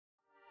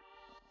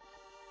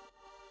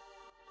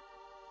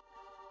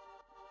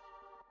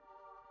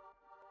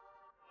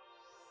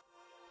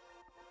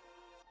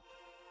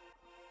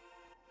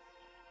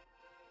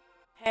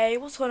Hey,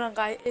 what's going on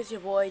guys? It's your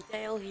boy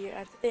Dale here,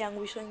 and today I'm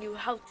going to be showing you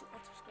how to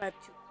unsubscribe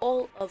to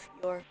all of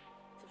your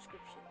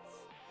subscriptions.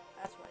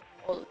 That's right,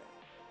 all of them.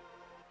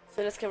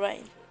 So let's get right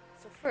into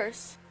it. So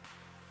first,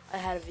 I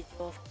had a video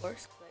of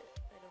course, but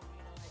I don't really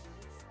know how to do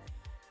this.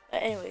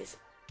 But anyways,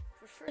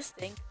 for first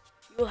thing,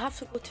 you will have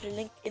to go to the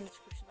link in the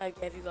description I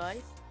gave you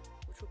guys,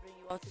 which will bring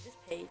you onto this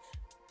page.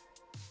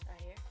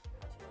 Right here,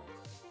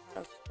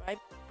 how to unsubscribe.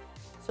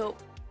 So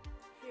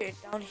here,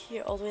 down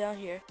here, all the way down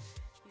here,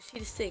 you see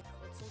this thing called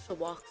social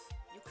box.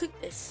 You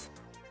click this,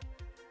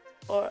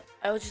 or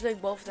I will just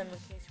link both of them in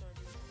case you want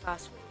to do it the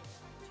fast way.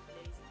 Too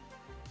lazy.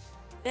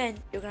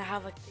 Then you're gonna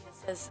have like a thing that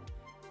says,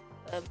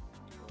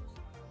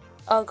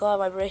 oh god,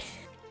 my brain.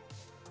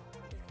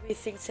 There could be a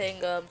thing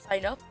saying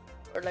sign up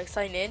or like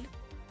sign in.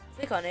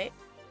 Click on it.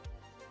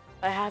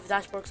 I have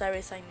dashboard because I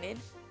already signed in.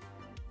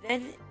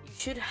 Then you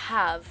should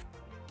have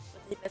a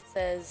thing that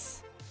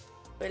says,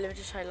 wait, let me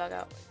just try to log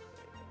out.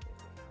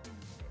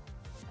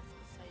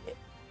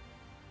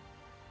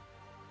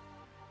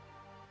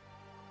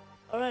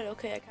 Alright,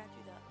 okay, I can't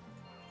do that.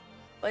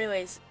 But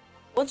anyways,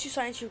 once you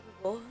sign into your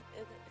Google,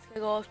 it's gonna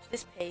go to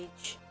this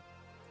page.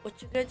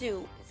 What you're gonna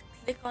do is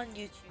click on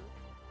YouTube,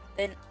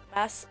 then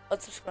mass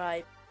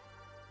unsubscribe.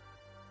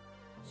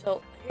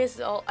 So here's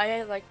all.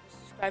 I like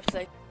subscribe to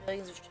like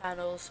millions of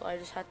channels, so I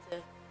just had to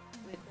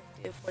really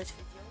quick do it for this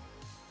video.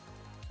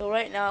 So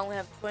right now I only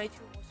have 22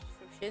 more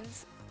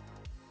subscriptions.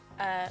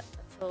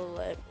 Until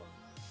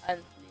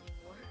and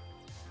more.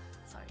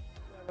 Sorry,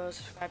 whoever I was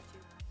subscribed to,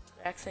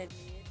 they're accidentally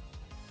deleted.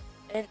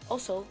 And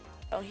also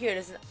down here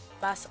there's a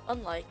mass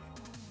unlike.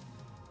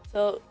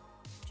 So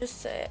just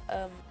say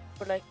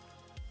for like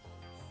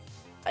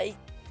I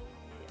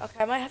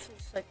might have to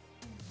just like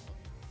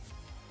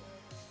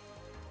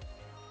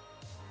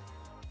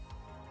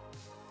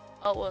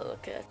oh well,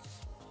 okay, that's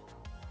just,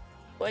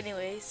 but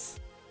anyways,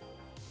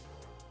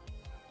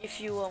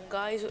 if you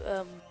guys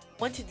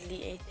want to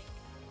delete anything,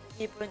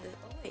 keep in the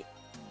oh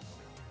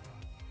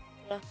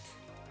wait,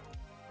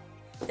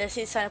 there's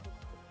a sign up.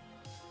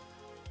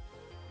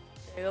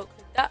 There you go,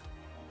 click that.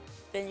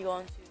 Then you go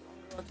on to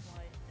my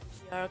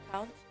MCR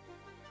account,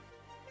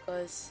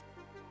 because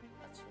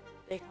that's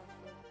what they come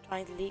from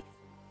trying to leak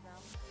now.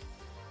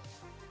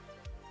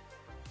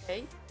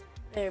 Okay,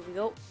 there we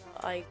go.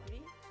 Now I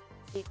agree.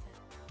 See 10.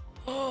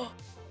 Oh,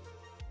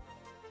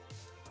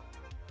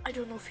 I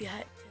don't know if you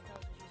had 10,000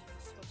 users.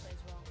 This website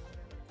is wrong.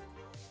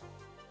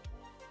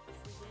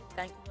 If we did,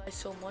 thank you guys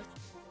so much.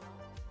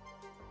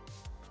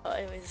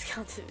 Anyways, let's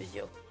count the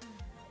video.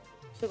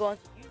 So go on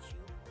to YouTube.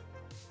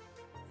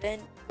 Then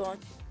go on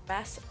to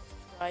mass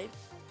subscribe,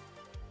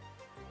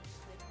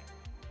 click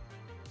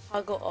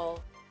toggle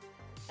all,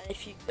 and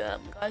if you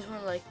guys want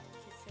to like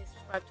say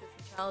subscribe to a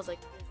few channels, like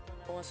there's one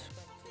I want to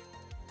subscribe to,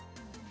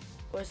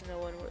 where's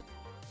another one where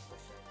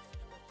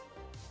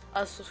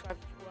I'll subscribe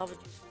to Lava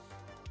Juice,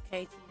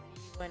 KTV,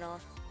 why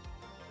not,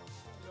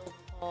 Local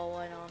Paul,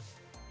 why not,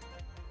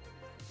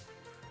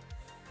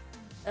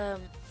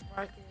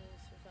 Marcus,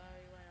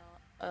 sorry, why not,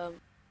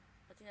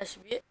 I think that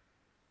should be it.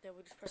 Then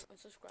we just press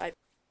unsubscribe.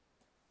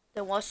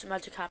 Then watch the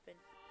magic happen.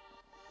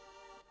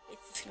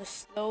 It's just gonna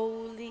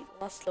slowly,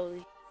 not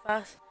slowly,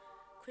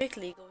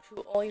 quickly go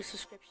through all your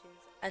subscriptions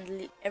and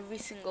delete every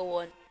single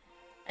one.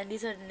 And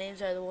these are the names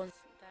are the ones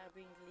that are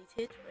being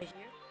deleted right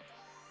here,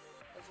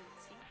 as you can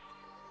see.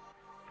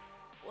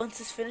 Once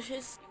this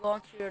finishes, you go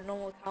onto your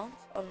normal account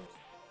on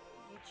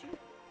YouTube.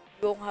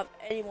 You won't have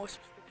any more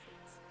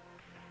subscriptions.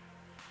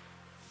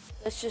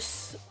 Let's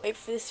just wait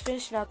for this to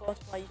finish. Now go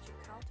onto my YouTube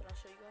account and I'll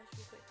show you guys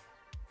real quick.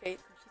 Okay,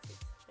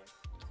 completed. There.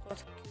 Go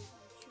onto YouTube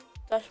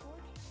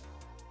dashboard.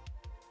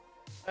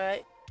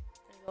 Alright.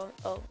 Then go on.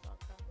 Oh, not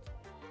count.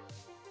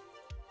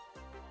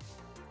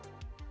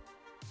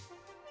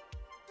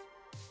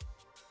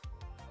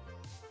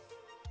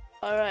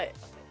 Alright.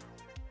 Okay.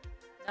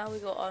 Now we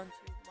go on to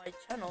my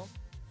channel.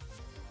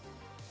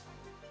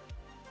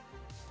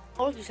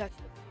 Or just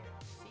actually look here.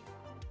 See,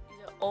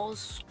 these are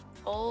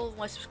all of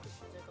my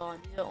subscriptions are gone.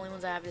 These are the only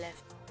ones I have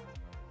left.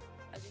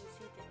 As you can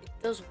see, it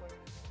does work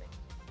like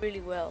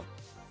really well.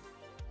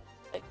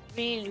 Like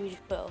really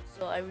well.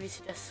 So I really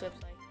suggest this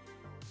website.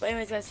 But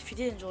anyways guys, if you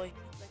did enjoy,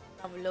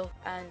 like down below,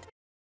 and